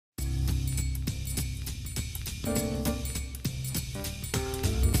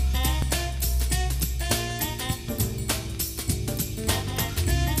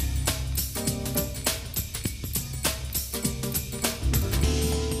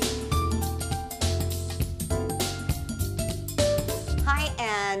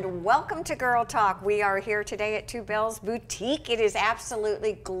Welcome to Girl Talk. We are here today at Two Bells Boutique. It is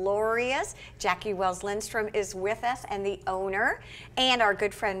absolutely glorious. Jackie Wells-Lindstrom is with us, and the owner, and our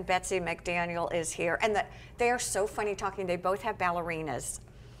good friend Betsy McDaniel is here. And they are so funny talking. They both have ballerinas.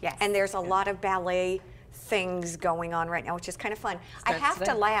 Yes. And there's a lot of ballet things going on right now, which is kind of fun. I have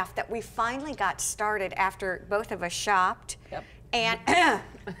to laugh that we finally got started after both of us shopped. Yep. And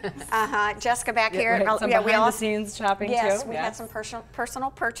Jessica back here. Right. Some behind the scenes shopping too. Yes, we had some personal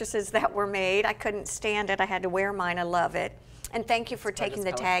purchases that were made. I couldn't stand it. I had to wear mine. I love it. And thank you for taking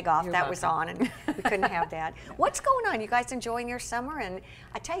the tag off. That was on, and we couldn't have that. What's going on? You guys enjoying your summer? And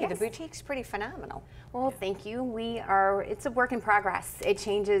I tell you, the boutique's pretty phenomenal. Well, thank you. It's a work in progress. It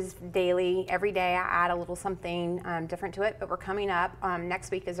changes daily. Every day I add a little something different to it, but we're coming up.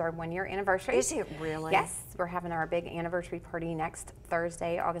 Next week is our 1-year anniversary. Is it really? Yes. We're having our big anniversary party next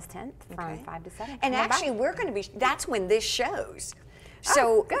Thursday, August 10th from 5 to 7. And actually, we're going to be, that's when this shows.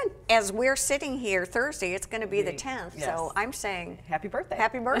 So good. As we're sitting here Thursday, it's going to be the 10th. Yes. So I'm saying happy birthday.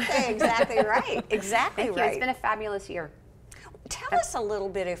 Happy birthday. Exactly right. Exactly Thank right. you. It's been a fabulous year. Tell us a little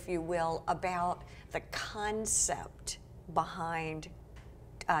bit, if you will, about the concept behind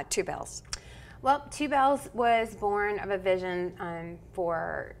Two Bells. Well, Two Bells was born of a vision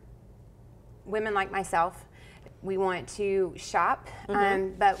for women like myself. We want to shop,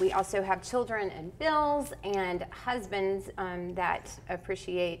 but we also have children and bills and husbands that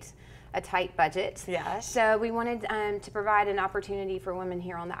appreciate a tight budget. Yes. So we wanted to provide an opportunity for women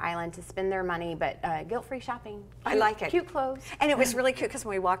here on the island to spend their money, but guilt-free shopping. I like it. Cute clothes. And it was really cute because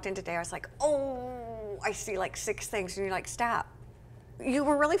when we walked in today, I was like, oh, I see like 6 things. And you're like, stop. You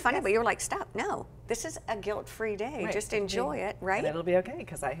were really funny, but you were like, stop. No, this is a guilt-free day. Right. Just enjoy it, right? And it'll be okay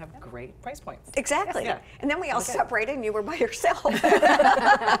because I have great price points. Exactly. Yes. And then we all separated and you were by yourself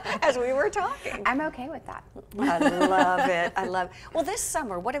as we were talking. I'm okay with that. I love it. I love it. Well, this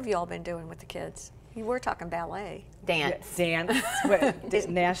summer, what have you all been doing with the kids? You were talking ballet. Dance. Dance.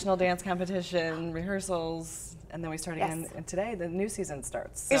 National dance competition, rehearsals, and then we start again. And today, the new season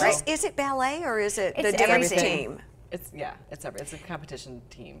starts. So. Is it ballet or is it the dance team? It's a competition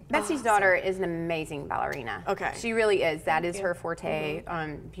team. Betsy's daughter is an amazing ballerina. Okay. She really is. That is her forte.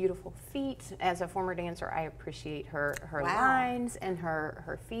 Beautiful feet. As a former dancer, I appreciate her lines and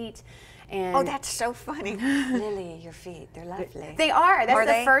her feet. And oh, that's so funny. Lily, your feet, they're lovely. They are. That's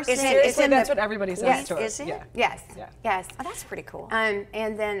the first thing. Seriously, that's what everybody says to her. Is it? Yeah. Yes. Yeah. Yes. Oh, that's pretty cool.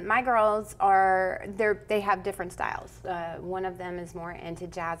 And then my girls they have different styles. One of them is more into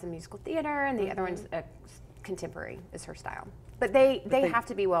jazz and musical theater, and the other one's contemporary is her style. But they have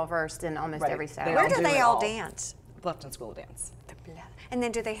to be well versed in almost every style. Where do they all dance? Bluffton School of Dance. And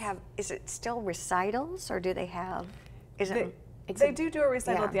then do they have, is it still recitals or do they have, they do a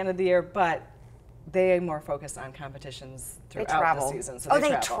recital at the end of the year, but they are more focused on competitions throughout the season. So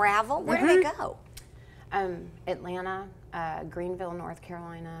they travel? Where do they go? Atlanta, Greenville, North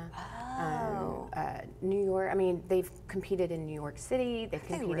Carolina, New York. I mean, they've competed in New York City. They've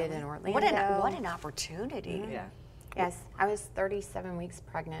competed in Orlando. What an opportunity! Yeah. Yes, I was 37 weeks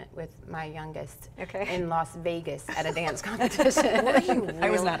pregnant with my youngest in Las Vegas at a dance competition. Were you really? I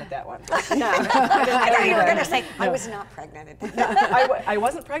was not at that one. No. I thought you were going to say, I was not pregnant at that. I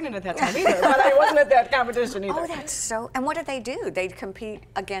wasn't pregnant at that time either, but I wasn't at that competition either. Oh, that's so, and what do? They compete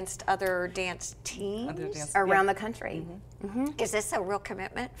against other dance teams? Around the country. Is this a real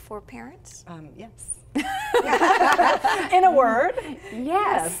commitment for parents? Yes. In a word,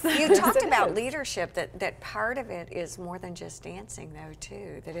 yes. You talked about leadership, that part of it is more than just dancing though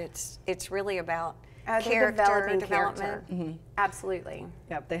too, that it's really about character development. Absolutely.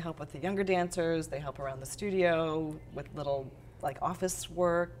 Yeah, they help with the younger dancers, they help around the studio with little like office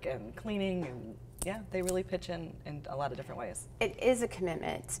work and cleaning, and yeah, they really pitch in a lot of different ways. It is a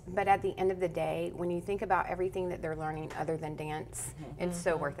commitment, but at the end of the day, when you think about everything that they're learning other than dance, it's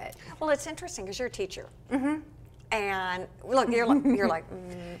so worth it. Well, it's interesting because you're a teacher. And look, you're like,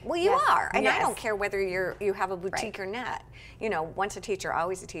 well, you are, and I don't care whether you have a boutique or not. You know, once a teacher,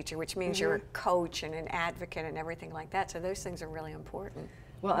 always a teacher, which means you're a coach and an advocate and everything like that. So those things are really important.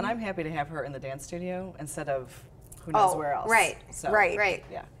 Well, and I'm happy to have her in the dance studio instead of who knows where else. Right, so, right.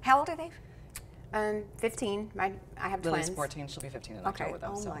 Yeah. How old are they? 15. I have Lily's twins. 14. She'll be 15 in October.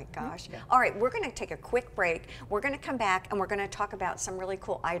 Though, oh my gosh. All right, we're going to take a quick break. We're going to come back and we're going to talk about some really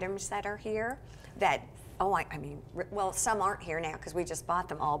cool items that are here that Oh, I mean, well, some aren't here now because we just bought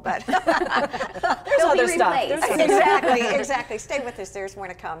them all, but There's other stuff. exactly. Stay with us. There's more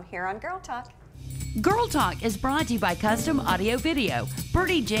to come here on Girl Talk. Girl Talk is brought to you by Custom Audio Video,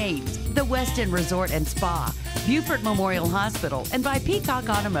 Bertie James, the Westin Resort and Spa, Beaufort Memorial Hospital, and by Peacock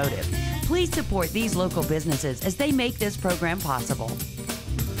Automotive. Please support these local businesses as they make this program possible.